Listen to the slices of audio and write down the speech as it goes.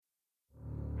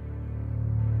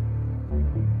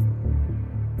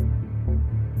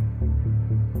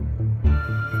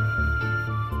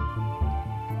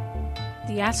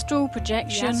The Astral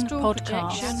Projection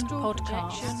Podcast.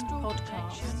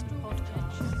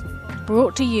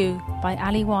 Brought to you by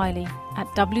Ali Wiley at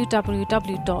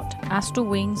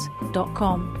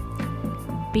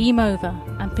www.astralwings.com. Beam over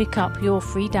and pick up your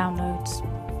free downloads.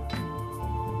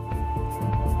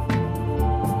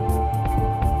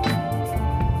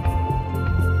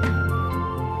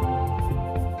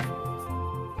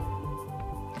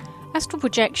 Astral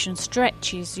projection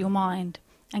stretches your mind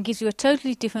and gives you a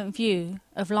totally different view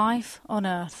of life on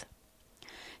Earth.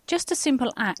 Just a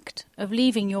simple act of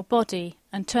leaving your body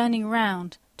and turning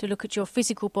around to look at your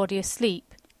physical body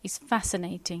asleep is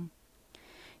fascinating.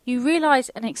 You realise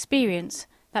and experience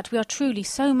that we are truly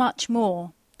so much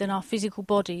more than our physical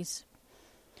bodies.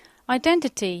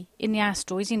 Identity in the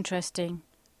astral is interesting,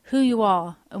 who you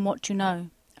are and what you know.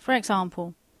 For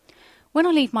example, when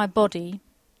I leave my body,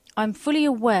 I'm fully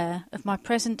aware of my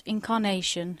present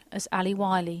incarnation as Ali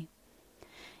Wiley.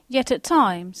 Yet at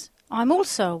times, I'm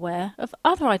also aware of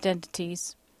other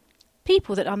identities,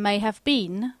 people that I may have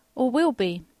been or will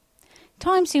be.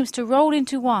 Time seems to roll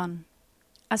into one,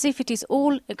 as if it is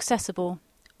all accessible,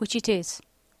 which it is.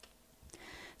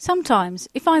 Sometimes,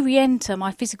 if I re-enter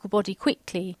my physical body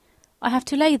quickly, I have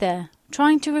to lay there,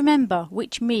 trying to remember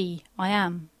which me I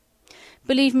am.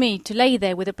 Believe me, to lay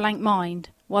there with a blank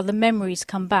mind while the memories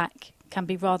come back can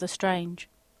be rather strange.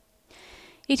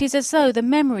 It is as though the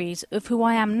memories of who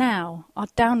I am now are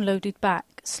downloaded back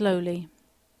slowly.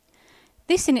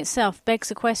 This in itself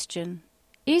begs a question: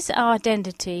 is our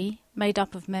identity made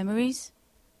up of memories?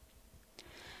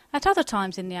 At other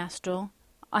times in the astral,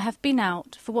 I have been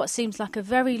out for what seems like a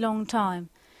very long time,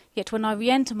 yet when I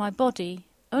re-enter my body,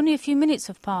 only a few minutes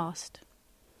have passed.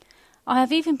 I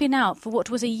have even been out for what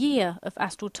was a year of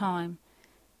astral time,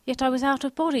 yet I was out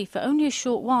of body for only a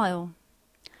short while.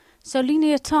 So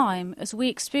linear time, as we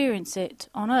experience it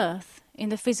on Earth, in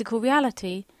the physical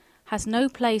reality, has no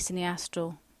place in the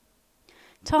astral.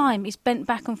 Time is bent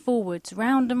back and forwards,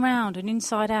 round and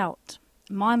inside out.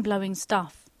 Mind-blowing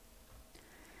stuff.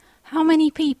 How many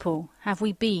people have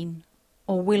we been,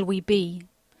 or will we be?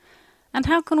 And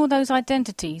how can all those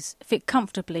identities fit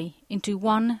comfortably into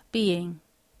one being?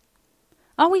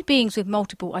 Are we beings with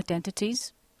multiple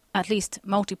identities? At least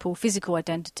multiple physical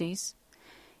identities,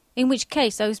 in which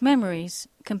case those memories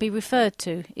can be referred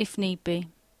to if need be.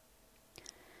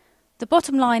 The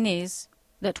bottom line is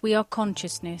that we are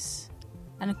consciousness,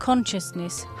 and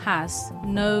consciousness has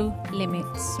no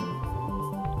limits.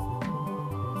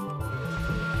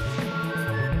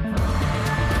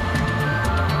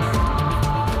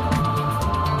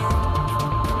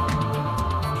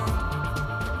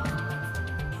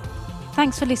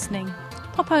 Thanks for listening.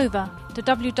 Pop over to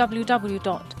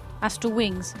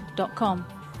www.astralwings.com.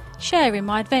 Share in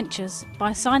my adventures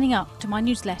by signing up to my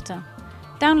newsletter.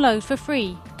 Download for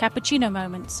free Cappuccino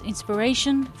Moments,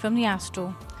 Inspiration from the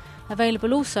Astral.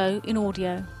 Available also in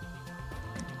audio.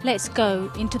 Let's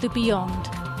go into the beyond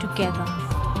together.